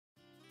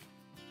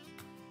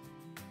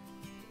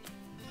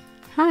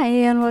Hi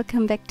and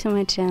welcome back to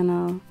my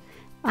channel.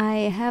 I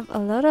have a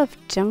lot of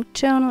junk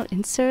journal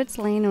inserts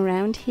laying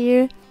around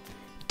here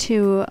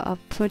to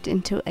put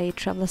into a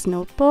traveler's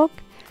notebook.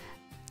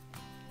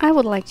 I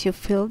would like to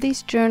fill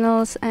these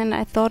journals and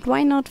I thought,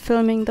 why not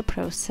filming the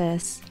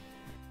process?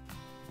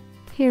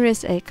 Here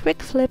is a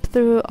quick flip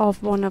through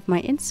of one of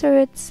my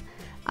inserts.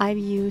 I've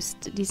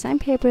used design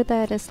paper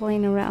that is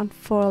laying around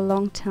for a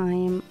long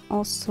time,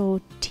 also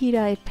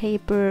tea-dyed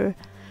paper,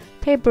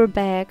 paper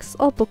bags,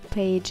 or book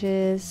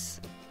pages.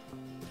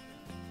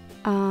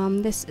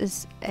 This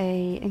is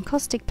a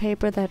encaustic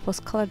paper that was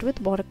colored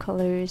with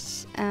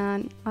watercolors,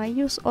 and I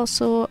use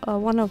also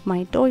one of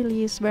my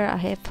doilies where I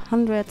have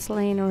hundreds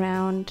laying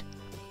around,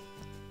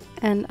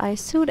 and I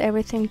sewed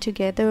everything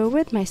together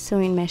with my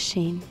sewing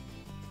machine.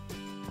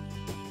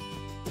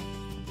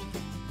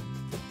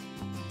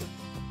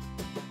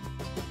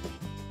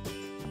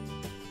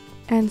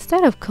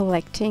 Instead of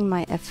collecting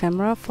my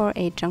ephemera for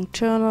a junk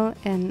journal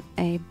in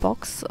a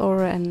box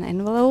or an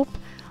envelope,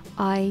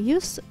 I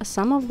use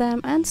some of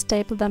them and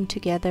staple them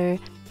together,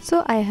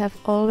 so I have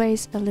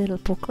always a little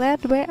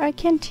booklet where I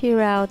can tear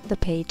out the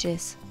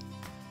pages.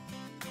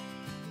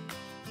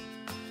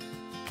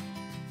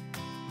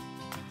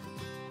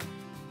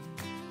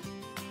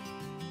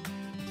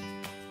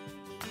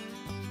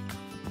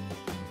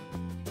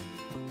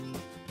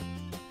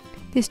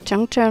 These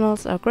junk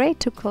journals are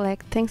great to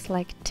collect things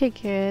like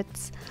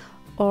tickets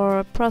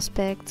or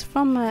prospects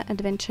from an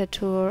adventure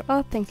tour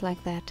or things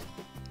like that.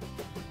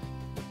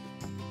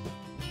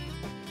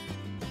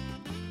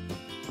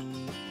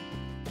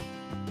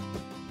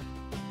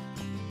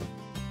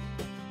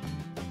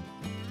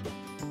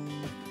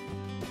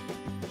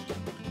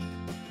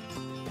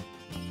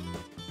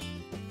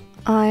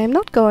 I'm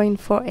not going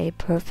for a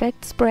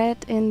perfect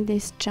spread in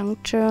these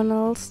junk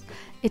journals.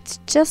 It's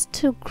just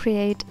to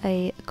create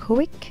a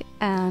quick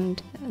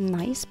and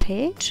nice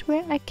page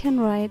where I can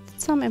write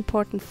some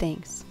important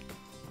things.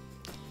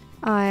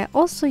 I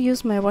also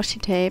use my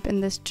washi tape in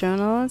these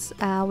journals,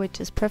 which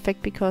is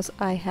perfect because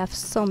I have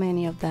so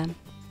many of them.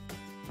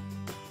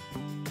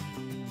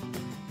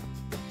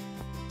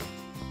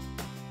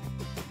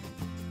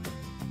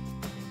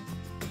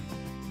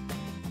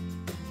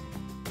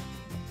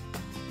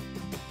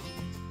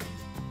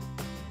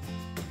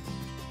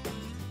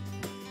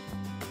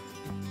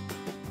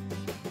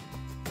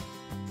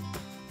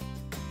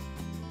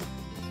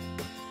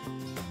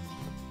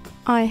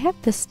 I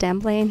have this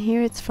stamp laying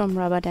here. It's from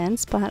Rubber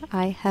Dance, but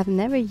I have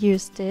never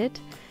used it.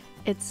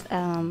 It's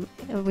a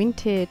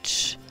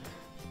vintage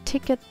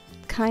ticket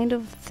kind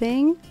of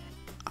thing.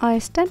 I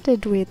stamped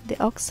it with the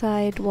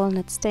oxide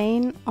walnut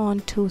stain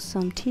onto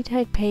some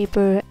tea-dyed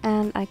paper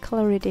and I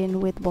color it in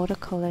with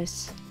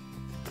watercolors.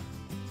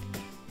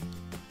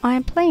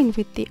 I'm playing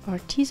with the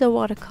Arteza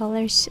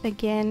Watercolors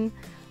again.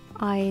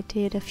 I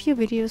did a few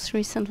videos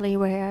recently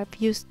where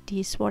I've used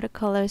these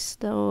watercolors,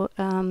 so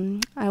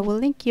I will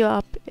link you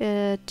up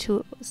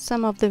to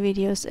some of the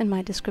videos in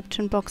my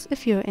description box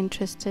if you're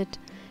interested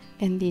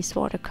in these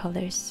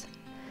watercolors.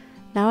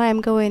 Now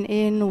I'm going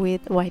in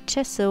with white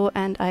gesso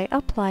and I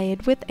apply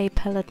it with a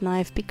palette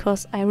knife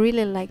because I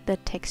really like the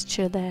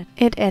texture that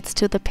it adds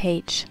to the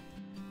page.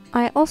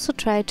 I also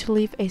try to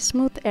leave a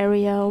smooth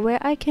area where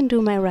I can do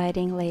my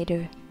writing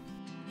later.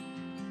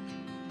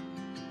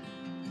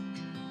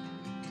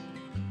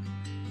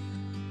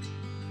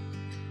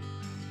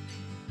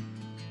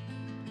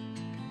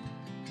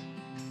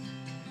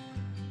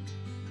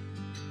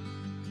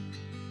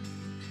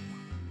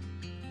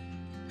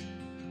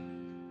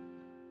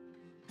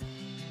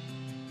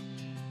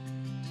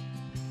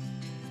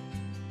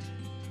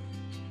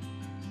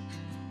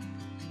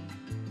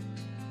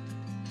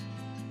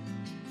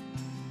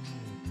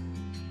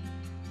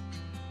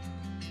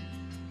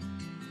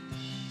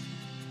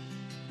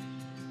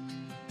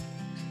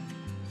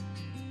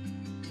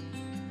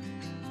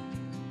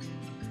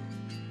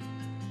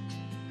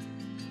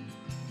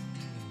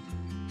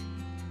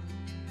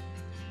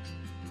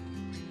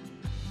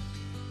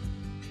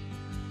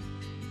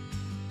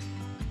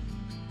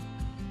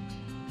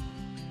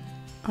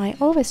 I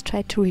always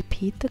try to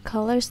repeat the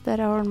colors that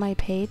are on my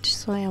page,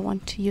 so I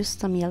want to use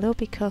some yellow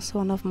because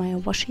one of my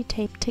washi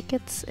tape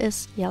tickets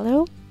is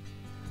yellow.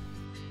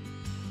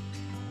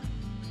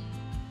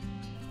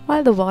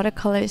 While the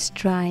watercolor is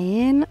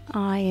drying,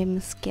 I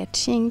am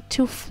sketching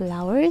two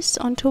flowers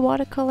onto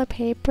watercolor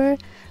paper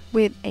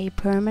with a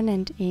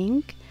permanent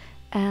ink,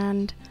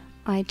 and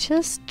I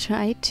just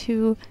try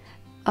to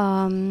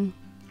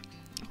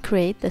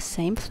create the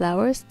same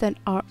flowers that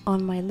are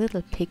on my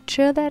little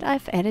picture that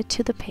I've added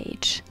to the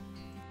page.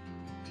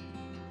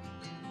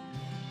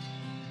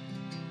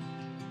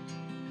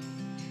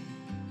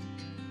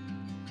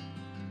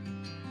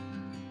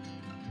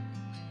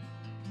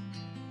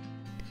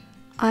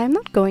 I'm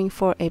not going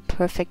for a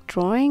perfect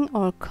drawing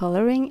or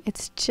coloring,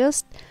 it's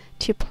just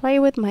to play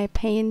with my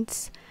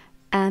paints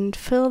and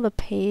fill the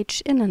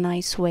page in a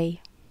nice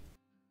way.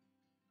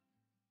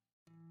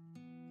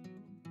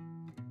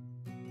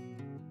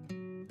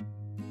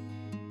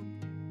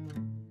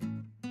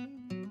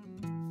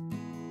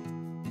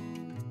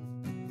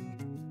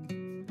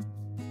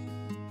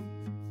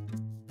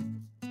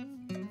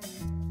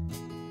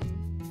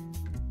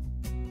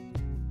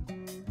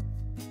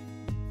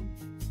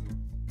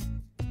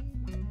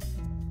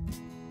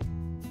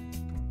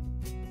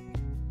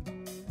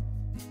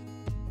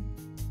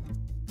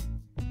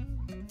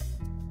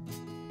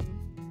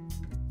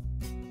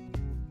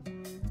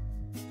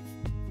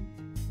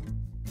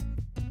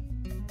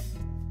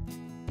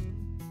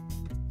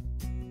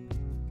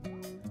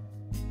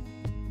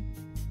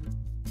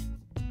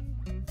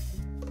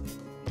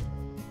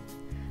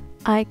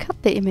 I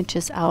cut the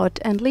images out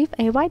and leave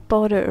a white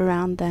border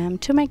around them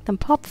to make them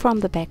pop from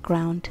the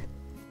background.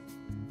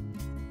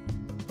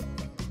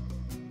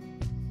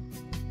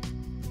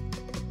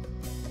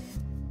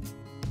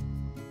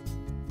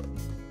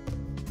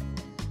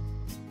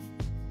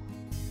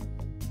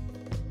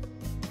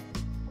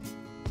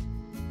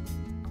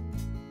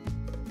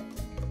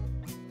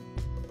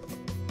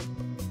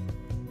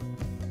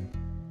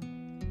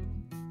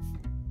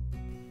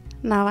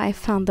 Now I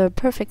found the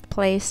perfect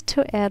place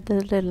to add the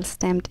little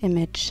stamped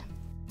image.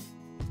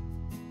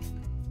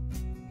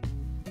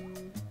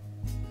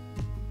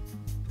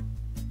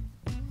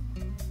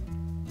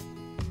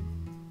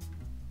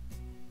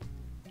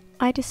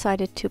 I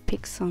decided to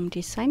pick some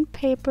design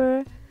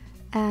paper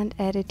and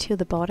add it to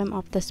the bottom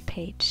of this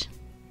page.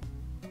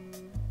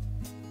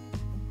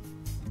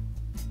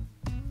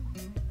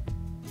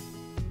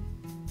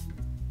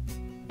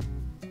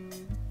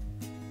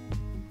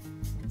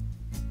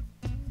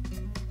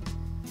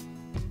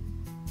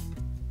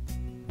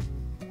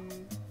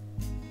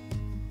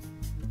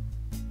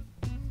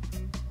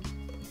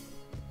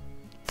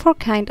 For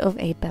kind of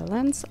a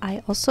balance,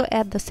 I also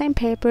add the same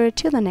paper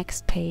to the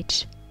next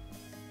page.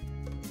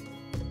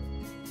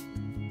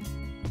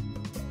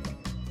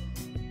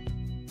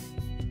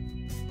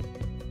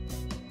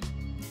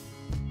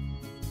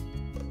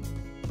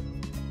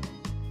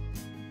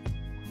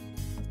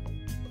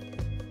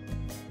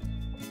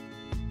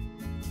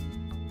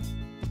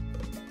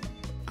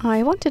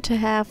 I wanted to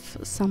have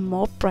some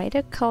more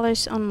brighter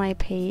colors on my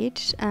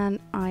page and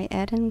I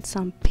add in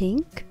some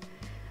pink.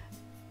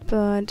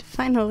 But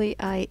finally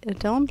I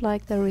don't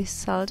like the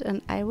result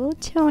and I will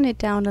tone it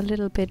down a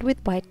little bit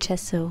with white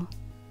gesso.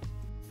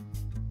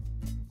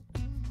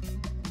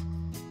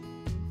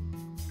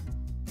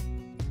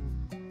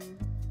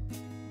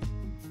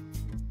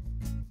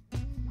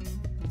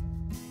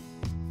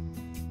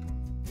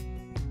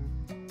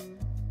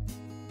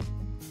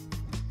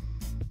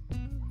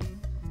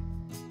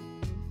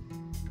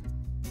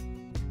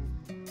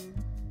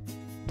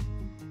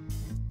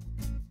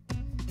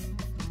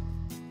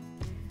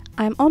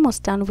 I'm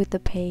almost done with the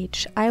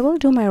page. I will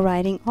do my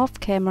writing off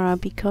camera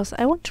because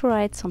I want to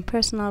write some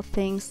personal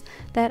things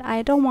that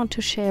I don't want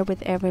to share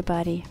with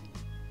everybody.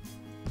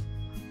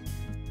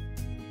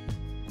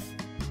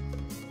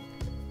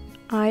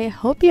 I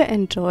hope you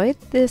enjoyed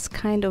this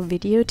kind of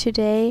video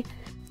today,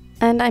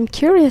 and I'm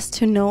curious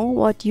to know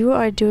what you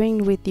are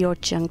doing with your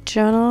junk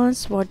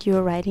journals, what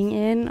you're writing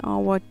in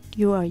or what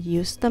you are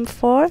used them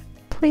for.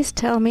 Please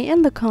tell me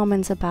in the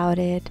comments about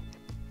it.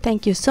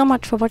 Thank you so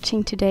much for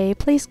watching today.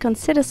 Please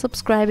consider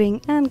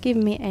subscribing and give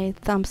me a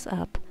thumbs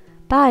up.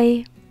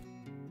 Bye!